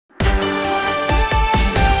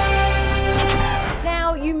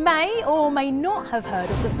may not have heard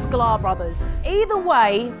of the Sklar brothers. Either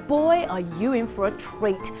way, boy, are you in for a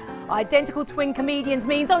treat. Identical twin comedians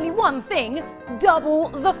means only one thing: double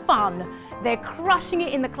the fun. They're crushing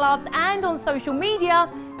it in the clubs and on social media,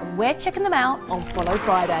 and we're checking them out on Follow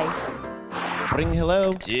Friday. Ring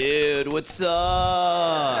hello. Dude, what's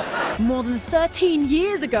up? More than 13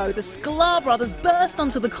 years ago, the Sklar brothers burst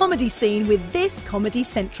onto the comedy scene with this Comedy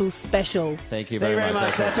Central special. Thank you very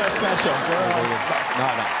much. That's our special.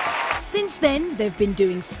 No. Since then, they've been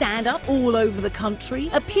doing stand-up all over the country,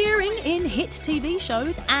 appearing in hit TV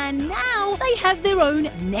shows, and now they have their own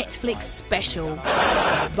Netflix special.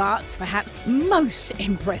 But perhaps most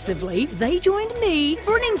impressively, they joined me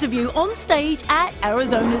for an interview on stage at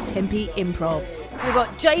Arizona's Tempe Improv. So we've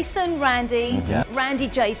got Jason, Randy, Randy,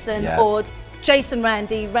 Jason, or Jason,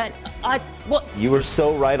 Randy, what? You were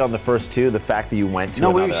so right on the first two, the fact that you went to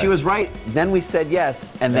another. She was right. Then we said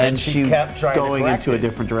yes, and then she kept trying going to correct into it. a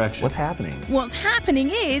different direction. What's happening? What's happening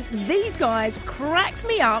is these guys cracked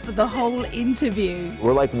me up the whole interview.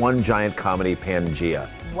 We're like one giant comedy Pangea.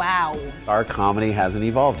 Wow. Our comedy hasn't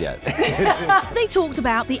evolved yet. They talked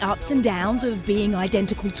about the ups and downs of being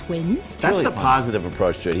identical twins. That's really the positive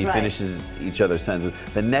approach to it. He Right. finishes each other's sentences.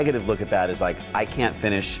 The negative look at that is like, I can't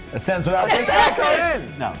finish a sentence without this guy coming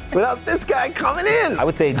in. No. Without this guy coming in. I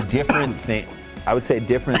would say different thing. I would say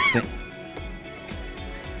different thing.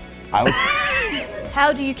 I would say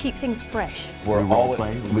How do you keep things fresh? We role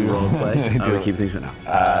play. Do we keep things right now?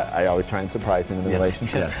 I always try and surprise him in the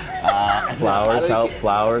relationship. Flowers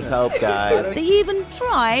help, guys. They even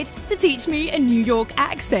tried to teach me a New York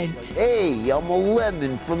accent. Hey, I'm a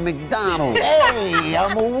lemon from McDonald's. Hey,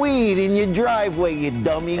 I'm a weed in your driveway, you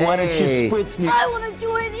dummy. Why don't you spritz me? I want to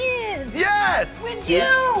join in Yes! with you.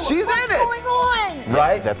 She's What's in it. going on?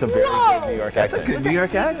 Right? That's a very Whoa. good New York That's a accent. good New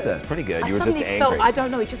York accent. It's pretty good. I You were just suddenly angry. felt, I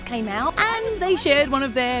don't know, it just came out. And they shared one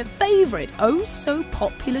of their favorite, oh so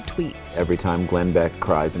popular tweets. Every time Glenn Beck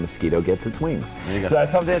cries, a mosquito gets its wings. There you go. So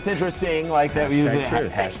that's something that's interesting, like that.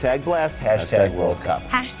 Hashtag blessed, hashtag World Cup.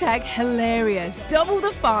 Hashtag hilarious. Double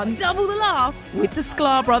the fun, double the laughs with the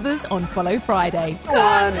Sklar brothers on Follow Friday. Come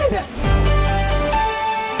on.